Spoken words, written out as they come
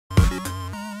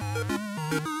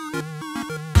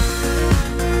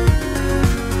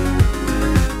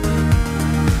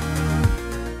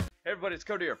everybody, it's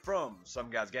Cody here from Some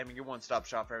Guys Gaming, your one-stop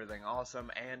shop for everything awesome,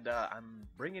 and I'm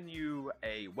bringing you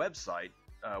a website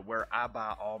where I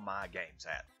buy all my games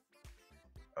at.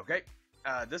 Okay,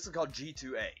 this is called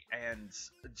G2A, and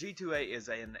G2A is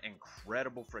an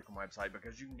incredible freaking website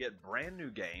because you can get brand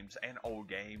new games and old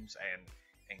games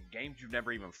and games you've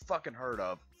never even fucking heard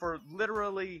of for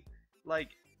literally like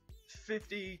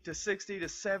 50 to 60 to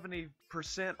 70%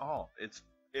 off. It's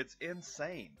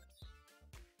insane.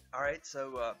 Alright,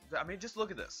 so, I mean, just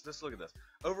look at this. Just look at this.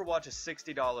 Overwatch is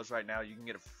 $60 right now. You can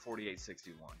get it for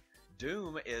 $48.61.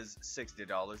 Doom is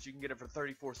 $60. You can get it for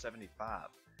 $34.75.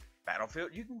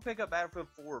 Battlefield, you can pick up Battlefield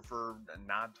 4 for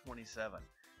 $9.27.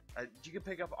 You can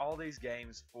pick up all these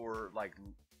games for, like,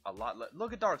 a lot.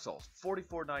 Look at Dark Souls,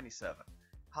 $44.97.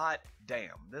 Hot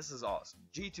damn. This is awesome.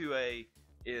 G2A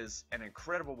is an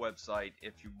incredible website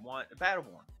if you want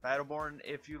Battleborn,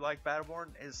 if you like Battleborn,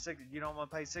 you don't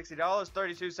want to pay $60,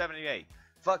 $32.78.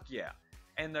 Fuck yeah.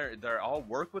 And they're all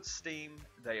work with Steam.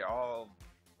 They're all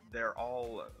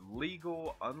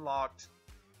legal, unlocked.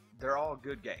 They're all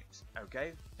good games,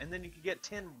 okay? And then you can get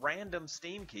 10 random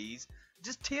Steam keys,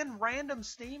 just 10 random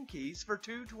Steam keys for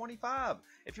 $2.25.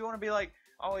 If you want to be like,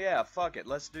 oh yeah, fuck it,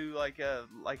 let's do like a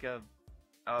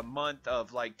month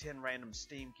of like 10 random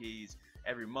Steam keys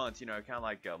every month, you know, kind of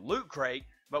like a loot crate,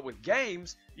 but with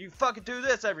games, you fucking do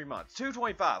this every month.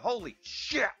 $2.25. Holy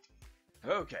shit!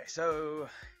 Okay, so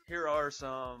here are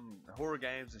some horror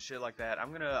games and shit like that.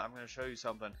 I'm gonna show you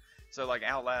something. So like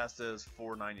Outlast is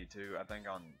 $4.92. I think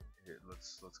on here.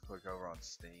 Let's click over on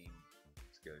Steam.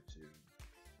 Let's go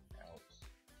to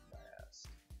Outlast.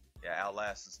 Yeah,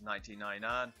 Outlast is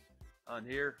 $19.99 on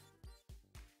here.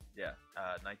 Yeah,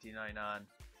 $19.99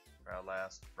 for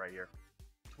Outlast right here.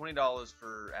 $20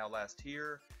 for Outlast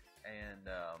here, and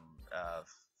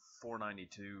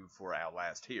 $4.92 for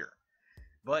Outlast here.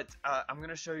 But I'm going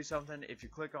to show you something. If you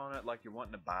click on it like you're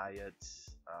wanting to buy it,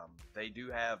 they do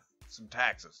have some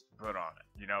taxes put on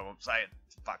it. You know what I'm saying?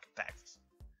 It's fucking taxes.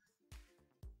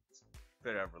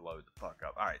 Bit overload the fuck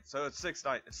up. Alright, so it's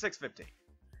 $6.15.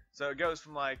 So it goes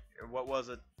from like, what was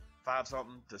it, 5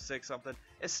 something to 6 something.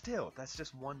 It's still, that's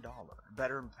just $1.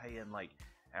 Better than paying like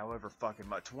however fucking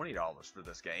much, $20 for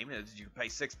this game. You can pay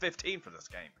 $6.15 for this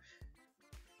game.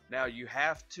 Now you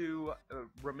have to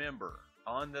remember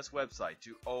on this website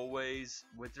to always,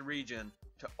 with the region,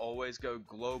 to always go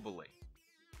globally.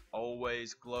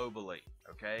 Always globally,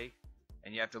 okay?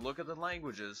 And you have to look at the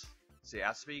languages. See,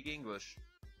 I speak English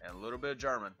and a little bit of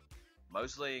German,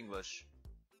 mostly English.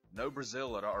 No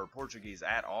Brazil or Portuguese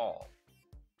at all,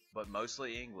 but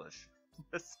mostly English.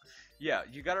 Yeah,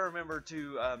 you got to remember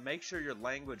to make sure your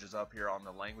language is up here on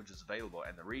the languages available,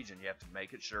 and the region you have to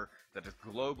make it sure that it's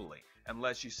globally,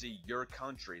 unless you see your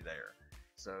country there.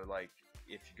 So like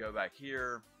if you go back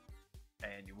here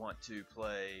and you want to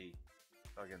play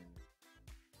fucking,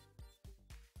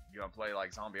 you want to play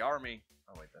like Zombie Army.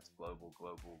 Oh wait, that's global.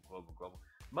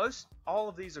 Most all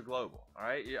of these are global. All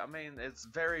right, I mean it's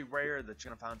very rare that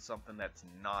you're gonna find something that's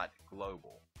not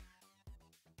global.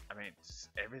 I mean,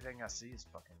 everything I see is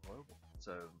fucking global.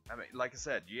 So, I mean, like I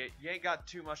said, you ain't got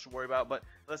too much to worry about, but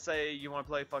let's say you want to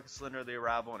play fucking Slender the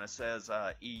Arrival and it says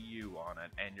EU on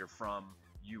it and you're from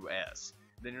US.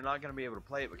 Then you're not going to be able to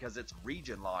play it because it's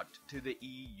region locked to the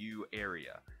EU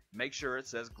area. Make sure it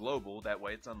says global, that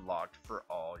way it's unlocked for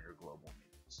all your global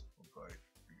needs. Okay.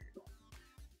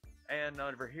 And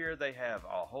over here they have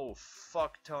a whole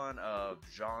fuck ton of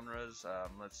genres.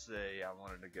 Let's say I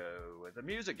wanted to go with a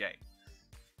music game.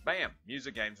 Bam,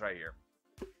 music games right here.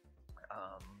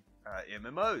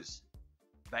 MMOs.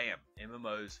 Bam,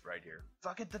 MMOs right here.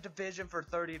 Fucking The Division for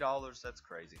 $30. That's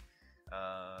crazy.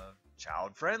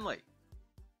 Child friendly.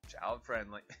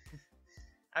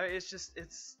 I mean, it's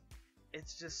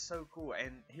just so cool.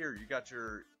 And here you got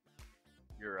your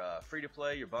free to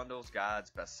play, your bundles,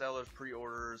 guides, bestsellers,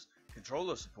 pre-orders,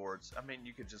 controller supports. I mean,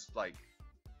 you could just like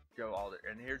go all there.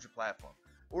 And here's your platform.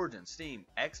 Origin, Steam,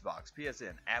 Xbox,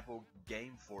 PSN, Apple,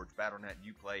 GameForge, Battle.net,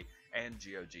 Uplay, and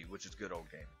GOG, which is good old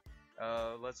gaming.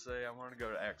 Let's say I want to go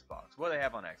to Xbox. What do they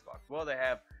have on Xbox? Well, they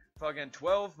have fucking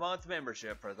 12-month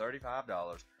membership for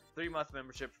 $35, 3-month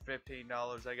membership for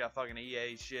 $15. They got fucking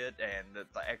EA shit and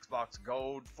the Xbox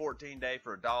Gold 14-day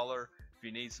for $1. If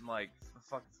you need some like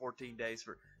fucking 14 days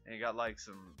for, and you got like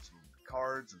some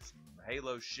cards and some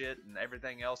Halo shit and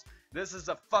everything else. This is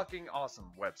a fucking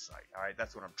awesome website. Alright,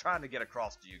 that's what I'm trying to get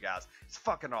across to you guys. It's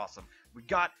fucking awesome. We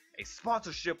got a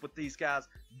sponsorship with these guys.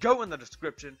 Go in the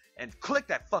description and click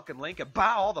that fucking link and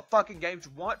buy all the fucking games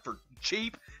you want for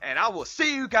cheap. And I will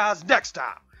see you guys next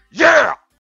time. Yeah!